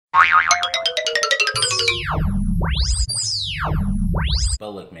But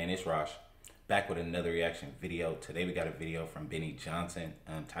look, man, it's Rosh back with another reaction video. Today we got a video from Benny Johnson.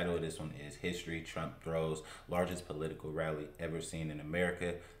 Title of this one is History Trump Throws Largest Political Rally Ever Seen in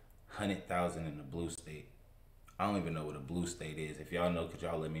America, 100,000 in the blue state. I don't even know what a blue state is. If y'all know, could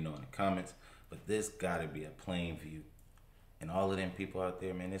y'all let me know in the comments? But this gotta be a plain view. And all of them people out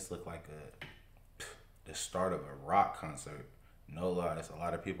there, man, this look like the start of a rock concert. No lie, there's a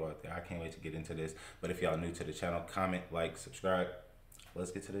lot of people out there. I can't wait to get into this. But if y'all new to the channel, comment, like, subscribe.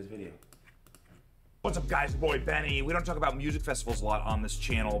 Let's get to this video. What's up, guys? Boy Benny. We don't talk about music festivals a lot on this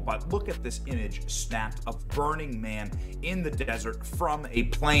channel, but look at this image snapped of Burning Man in the desert from a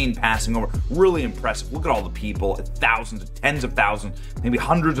plane passing over. Really impressive. Look at all the people, thousands, tens of thousands, maybe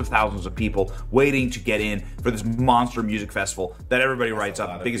hundreds of thousands of people waiting to get in for this monster music festival that everybody writes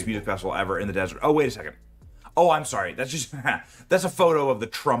up, the biggest music festival ever in the desert. Oh, wait a second. Oh, I'm sorry. That's just that's a photo of the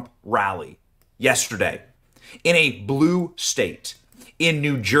Trump rally yesterday in a blue state in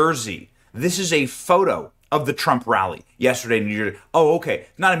New Jersey. This is a photo of the Trump rally yesterday in New Jersey. Oh, okay.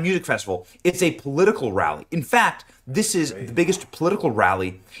 Not a music festival. It's a political rally. In fact, this is the biggest political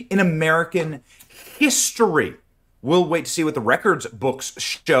rally in American history. We'll wait to see what the records books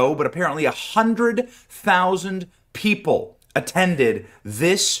show, but apparently 100,000 people attended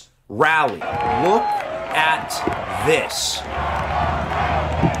this rally. Look at this.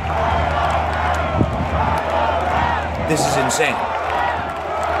 This is insane.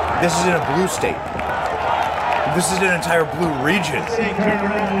 This is in a blue state. This is an entire blue region.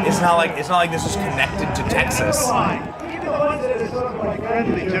 It's not like this is connected to Texas.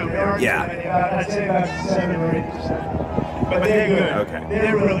 Yeah. I'd say about 7 or 8%. But they're good. Okay.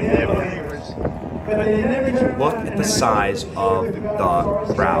 They're really favorites. But they never Look at the size of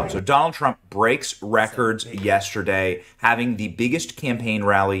the crowd. So Donald Trump breaks records yesterday, having the biggest campaign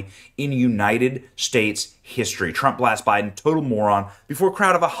rally in United States history. Trump blasts Biden, total moron, before a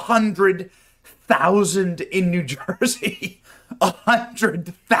crowd of 100,000 in New Jersey.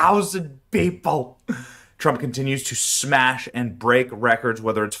 100,000 people. Trump continues to smash and break records,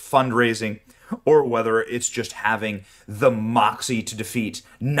 whether it's fundraising or whether it's just having the moxie to defeat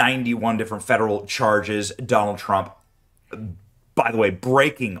 91 different federal charges. Donald Trump, by the way,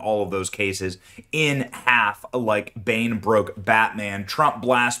 breaking all of those cases in half like Bane broke Batman. Trump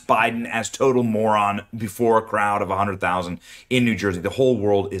blasts Biden as total moron before a crowd of 100,000 in New Jersey. The whole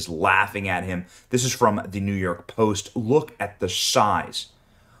world is laughing at him. This is from the New York Post. Look at the size.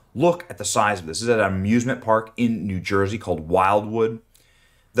 Look at the size of this. This is at an amusement park in New Jersey called Wildwood.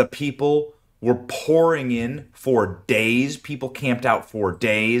 The people were pouring in for days. People camped out for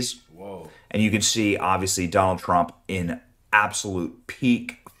days. Whoa. And you can see, obviously, Donald Trump in absolute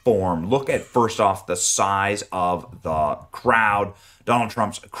peak form. Look at, first off, the size of the crowd. Donald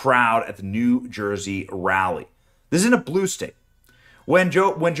Trump's crowd at the New Jersey rally. This is in a blue state. When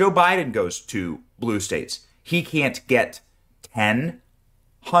Joe Biden goes to blue states, he can't get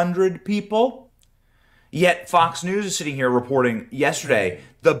 1,000 people. Yet Fox News is sitting here reporting yesterday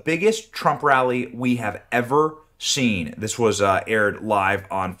the biggest Trump rally we have ever seen. This was aired live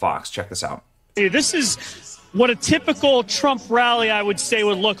on Fox. Check this out. This is what a typical Trump rally, I would say,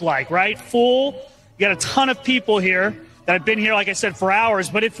 would look like, right? Full. You got a ton of people here that have been here, like I said, for hours.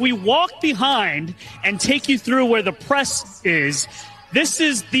 But if we walk behind and take you through where the press is, this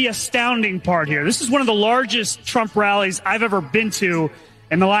is the astounding part here. This is one of the largest Trump rallies I've ever been to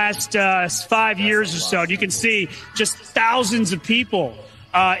in the last 5 years or so. You can see just thousands of people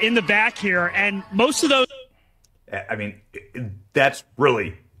in the back here, and most of those. I mean, that's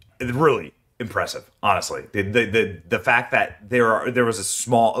really impressive, honestly. The fact that there was a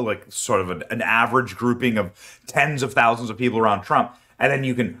small, like, sort of an average grouping of tens of thousands of people around Trump, and then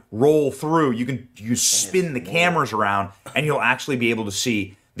you can roll through, you spin the cameras around, and you'll actually be able to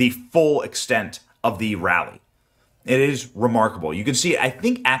see the full extent of the rally. It is remarkable. You can see it, I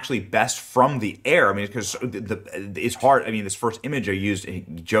think, actually best from the air. I mean, because it's hard. I mean, this first image I used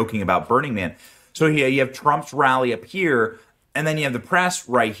joking about Burning Man. So here you have Trump's rally up here, and then you have the press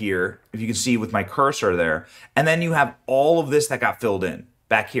right here, if you can see with my cursor there. And then you have all of this that got filled in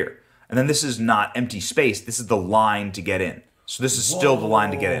back here. And then this is not empty space. This is the line to get in. So this is still the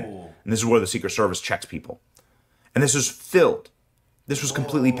line to get in. And this is where the Secret Service checks people. And this is filled. This was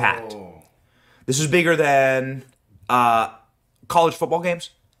completely packed. This is bigger than college football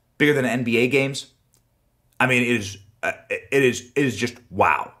games, bigger than NBA games. I mean, it is just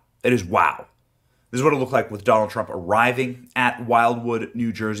wow. It is wow. This is what it looked like with Donald Trump arriving at Wildwood,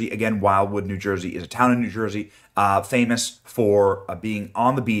 New Jersey. Again, Wildwood, New Jersey is a town in New Jersey famous for being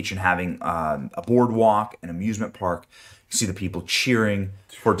on the beach and having a boardwalk, an amusement park. You see the people cheering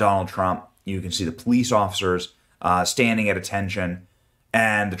for Donald Trump. You can see the police officers standing at attention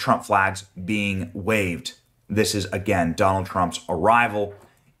and the Trump flags being waved. This is, again, Donald Trump's arrival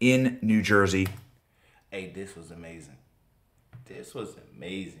in New Jersey. Hey, this was amazing. This was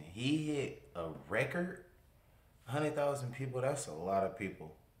amazing. He hit a record. 100,000 people. That's a lot of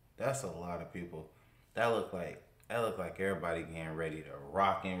people. That's a lot of people. That looked like everybody getting ready to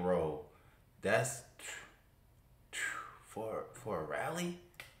rock and roll. That's for a rally.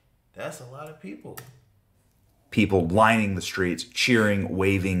 That's a lot of people. People lining the streets, cheering,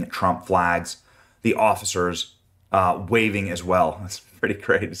 waving Trump flags. The officers waving as well. That's pretty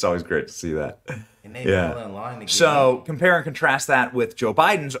great. It's always great to see that. And they all in line to get So in. compare and contrast that with Joe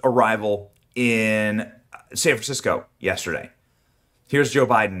Biden's arrival in San Francisco yesterday. Here's Joe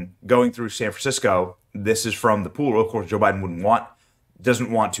Biden going through San Francisco. This is from the pool. Of course, Joe Biden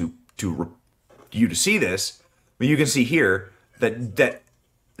doesn't want you to see this, but you can see here that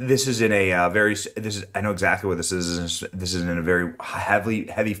this is in a I know exactly what this is. This is in a very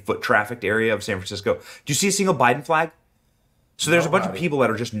heavy foot trafficked area of San Francisco. Do you see a single Biden flag? So there's a bunch of people that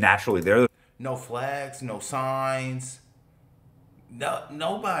are just naturally there. No flags, no signs.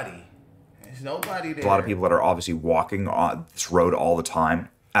 Nobody. There's nobody there. A lot of people that are obviously walking on this road all the time.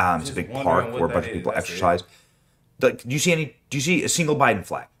 It's a big park where a bunch of people exercise. Do you see a single Biden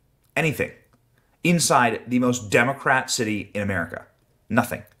flag? Anything inside the most Democrat city in America?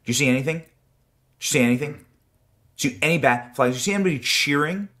 Nothing. Do you see anything? Do you see anything? Do you see any bad flags? Do you see anybody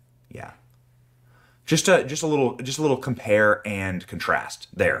cheering? Yeah. Just a little compare and contrast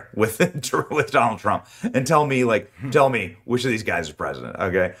there with Donald Trump, and tell me which of these guys is president.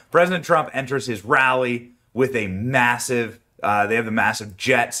 Okay, President Trump enters his rally with a massive. They have the massive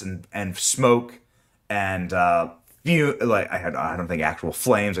jets and smoke and I don't think actual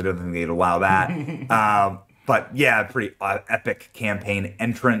flames. I don't think they'd allow that. But yeah, pretty epic campaign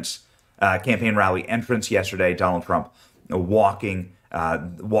rally entrance yesterday. Donald Trump walking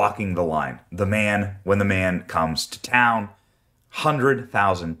the line. When the man comes to town,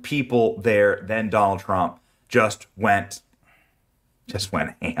 100,000 people there. Then Donald Trump just went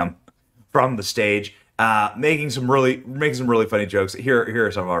ham from the stage, making some really funny jokes. Here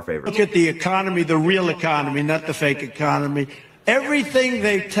are some of our favorites. Look at the economy, the real economy, not the fake economy. Everything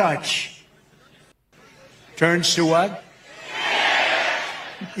they touch turns to what?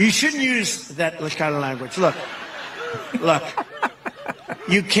 You shouldn't use that kind of language. Look.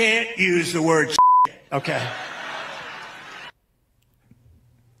 You can't use the word okay.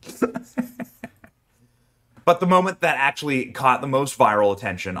 But the moment that actually caught the most viral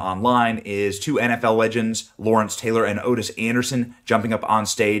attention online is two NFL legends, Lawrence Taylor and Otis Anderson, jumping up on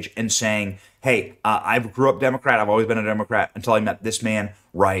stage and saying, hey, I grew up Democrat. I've always been a Democrat until I met this man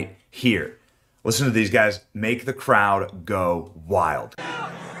right here. Listen to these guys make the crowd go wild.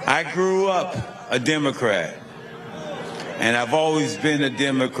 I grew up a Democrat, and I've always been a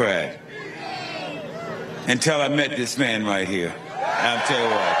Democrat until I met this man right here. I'll tell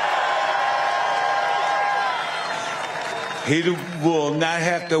you what. He will not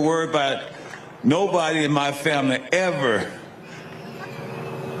have to worry about nobody in my family ever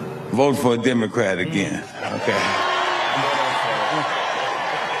vote for a Democrat again. Okay.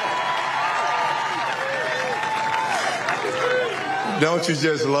 Don't you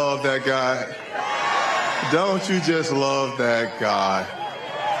just love that guy? Don't you just love that guy?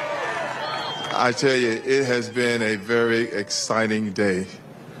 I tell you, it has been a very exciting day.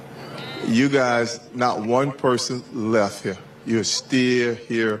 You guys, not one person left here. You're still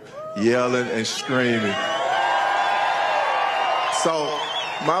here yelling and screaming. So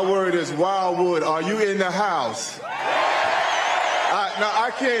my word is, Wildwood, are you in the house?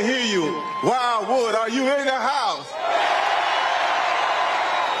 I can't hear you. Wildwood, are you in the house?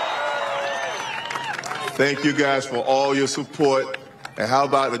 Thank you guys for all your support. And how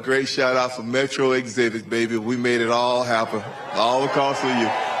about a great shout out for Metro Exhibit, baby? We made it all happen, all because of you.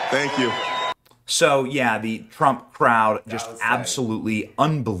 Thank you. So yeah, the Trump crowd just absolutely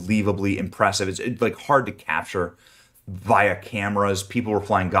unbelievably impressive. It's like hard to capture via cameras. People were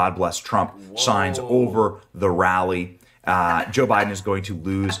flying "God Bless Trump" signs over the rally. Joe Biden is going to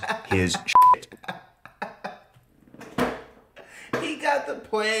lose his shit. He got the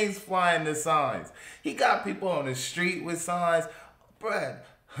planes flying the signs. He got people on the street with signs. Bruh,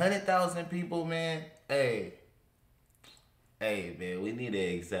 100,000 people, man. Hey, man, we need an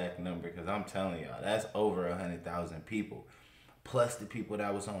exact number because I'm telling y'all, that's over 100,000 people. Plus the people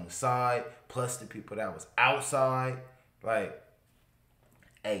that was on the side, plus the people that was outside. Like,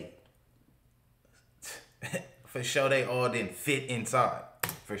 hey, for sure they all didn't fit inside.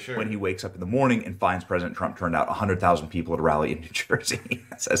 For sure. when he wakes up in the morning and finds President Trump turned out 100,000 people at a rally in New Jersey.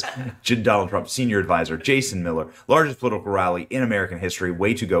 Says Donald Trump's senior advisor, Jason Miller. Largest political rally in American history.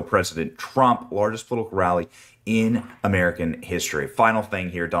 Way to go, President Trump. Largest political rally in American history. Final thing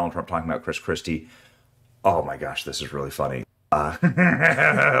here, Donald Trump talking about Chris Christie. Oh my gosh, this is really funny. Let's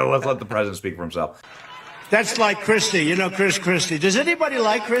let the president speak for himself. That's like Christie. You know Chris Christie. Does anybody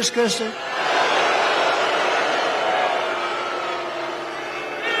like Chris Christie?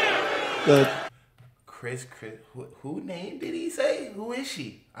 Good. Chris, who name did he say? Who is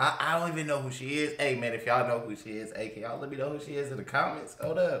she? I don't even know who she is. Hey, man, if y'all know who she is, hey, can y'all let me know who she is in the comments?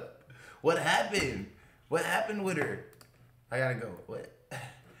 Hold up. What happened? What happened with her? I gotta go. What?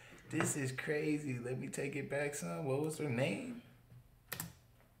 This is crazy. Let me take it back, son. What was her name?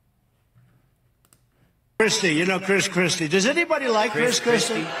 Christie. You know Chris Christie. Does anybody like Chris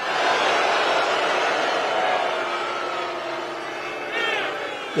Christie?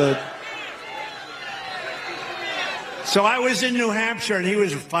 Good. So I was in New Hampshire, and he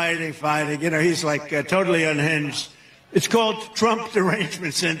was fighting. You know, he's like totally unhinged. It's called Trump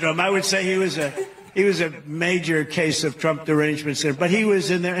derangement syndrome. I would say he was a major case of Trump derangement syndrome. But he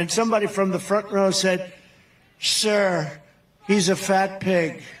was in there, and somebody from the front row said, "Sir, he's a fat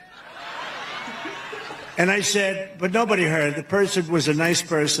pig." And I said, but nobody heard. The person was a nice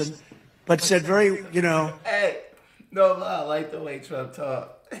person, but said very, you know. Hey, no lie, I like the way Trump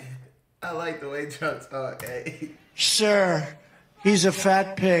talk. I like the way Trump talk, hey. Sir, he's a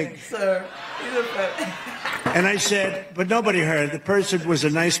fat pig. Sir, he's a fat And I said, but nobody heard. The person was a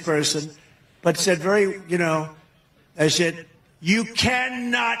nice person, but said very, you know, I said, you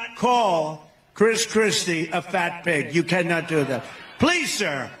cannot call Chris Christie a fat pig. You cannot do that. Please,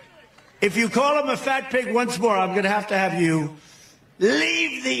 sir, if you call him a fat pig once more, I'm going to have you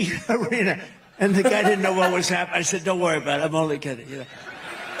leave the arena. And the guy didn't know what was happening. I said, don't worry about it. I'm only kidding, you know.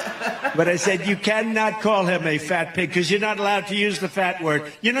 But I said, you cannot call him a fat pig because you're not allowed to use the fat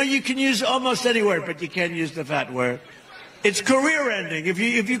word. You know, you can use almost any word, but you can't use the fat word. It's career ending. If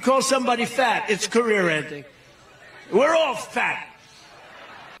you call somebody fat, it's career ending. We're all fat.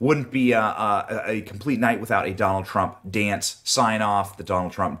 Wouldn't be a complete night without a Donald Trump dance sign off. The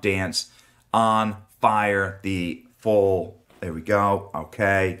Donald Trump dance on fire. The full, there we go.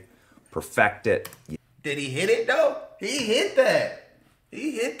 Okay. Perfect it. Did he hit it though? He hit that.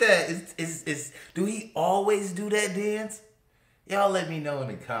 He hit that. Do he always do that dance? Y'all let me know in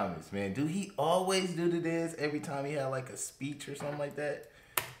the comments, man. Do he always do the dance every time he had like a speech or something like that?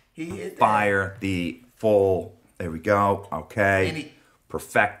 He hit that. Fire. The full, there we go. Okay.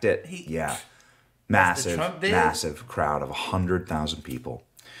 Perfect it. Yeah. Massive crowd of 100,000 people.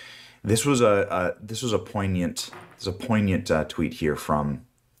 This was a poignant tweet here from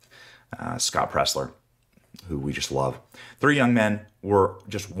Scott Pressler, who we just love. 3 young men were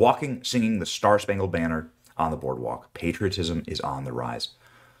just walking, singing the Star-Spangled Banner on the boardwalk. Patriotism is on the rise.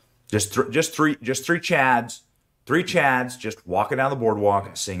 Just three Chads just walking down the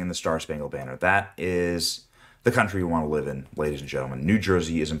boardwalk, singing the Star-Spangled Banner. That is the country we want to live in, ladies and gentlemen. New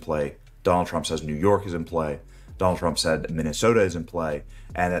Jersey is in play. Donald Trump says New York is in play. Donald Trump said Minnesota is in play,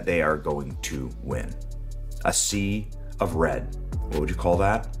 and that they are going to win. A sea of red. What would you call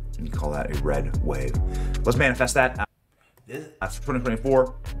that? You call that a red wave. Let's manifest that for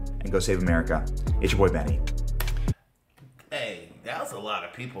 2024 and go save America. It's your boy Benny. Hey, that was a lot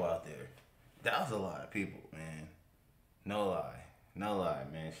of people out there. That was a lot of people, man. No lie,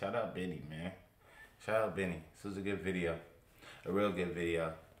 man. Shout out Benny, man. Shout out Benny. This was a good video. A real good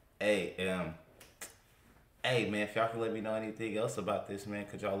video. Hey, man, if y'all can let me know anything else about this, man,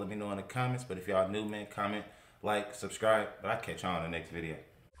 could y'all let me know in the comments? But if y'all new, man, comment, like, subscribe. But I'll catch y'all in the next video.